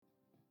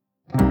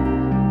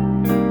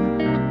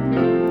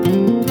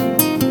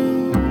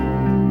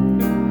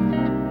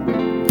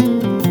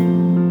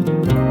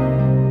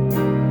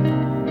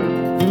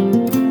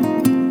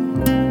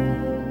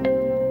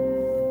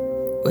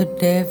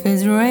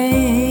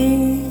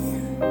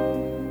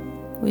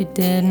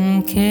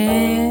didn't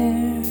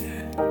care.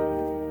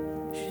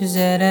 She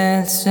said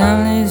that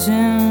someday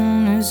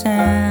soon the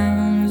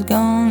sun was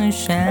gonna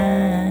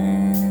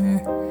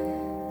shine,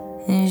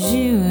 and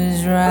she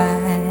was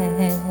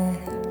right.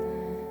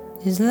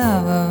 This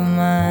love of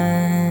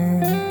mine,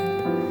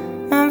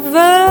 my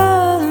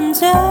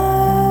Valentine,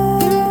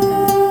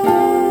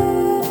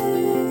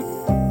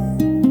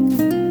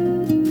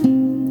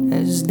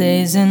 as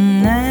days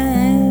and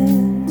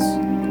nights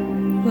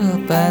will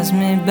pass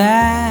me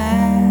by,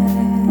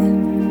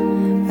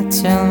 I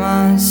tell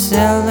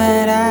myself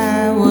that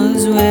I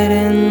was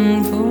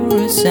waiting for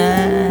a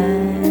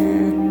sign.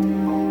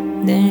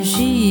 Then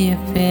she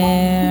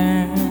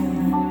appeared,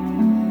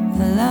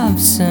 a love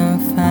so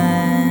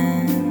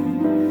fine.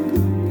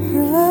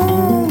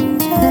 Valentine,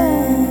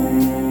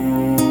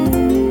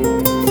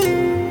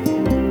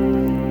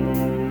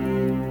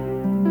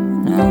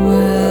 I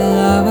will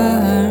love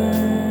her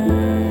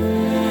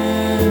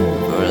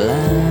for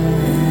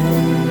life,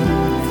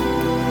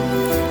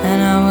 and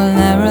I will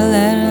never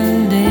let a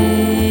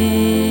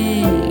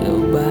day go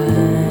by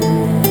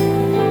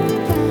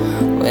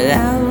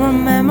without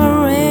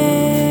remembering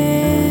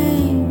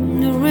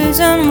the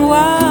reason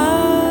why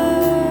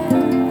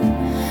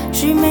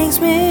she makes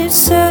me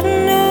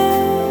certain that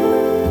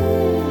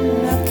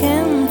I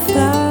can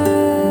fly.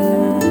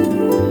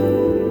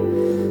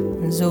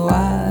 And so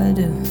I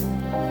do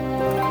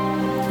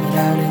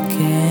without a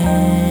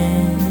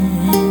care.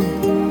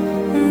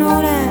 Know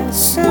that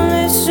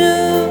someday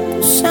soon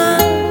the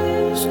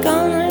sun's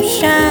gonna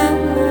shine,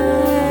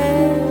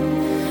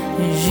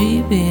 and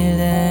she'll be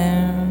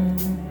there.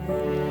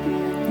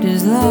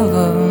 This love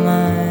of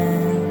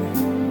mine,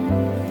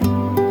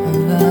 a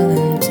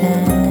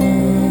Valentine.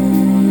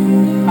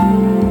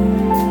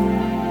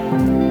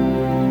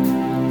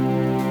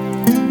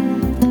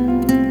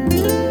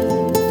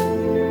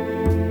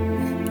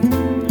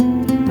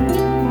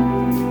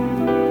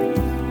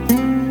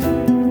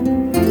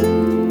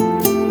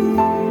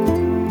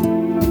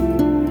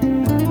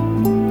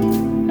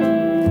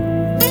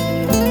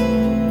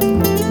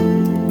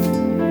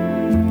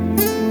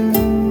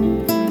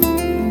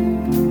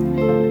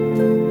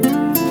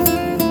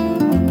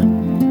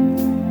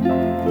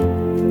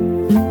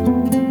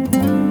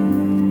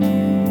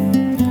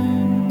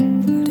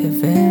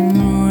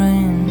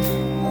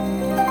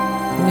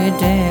 We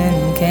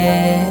didn't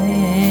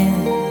care.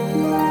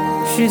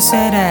 She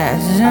said that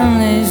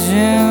someday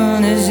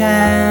soon the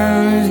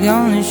sun was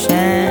gonna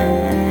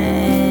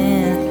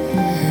shine,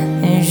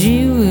 and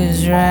she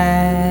was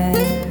right.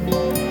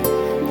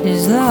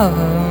 This love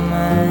of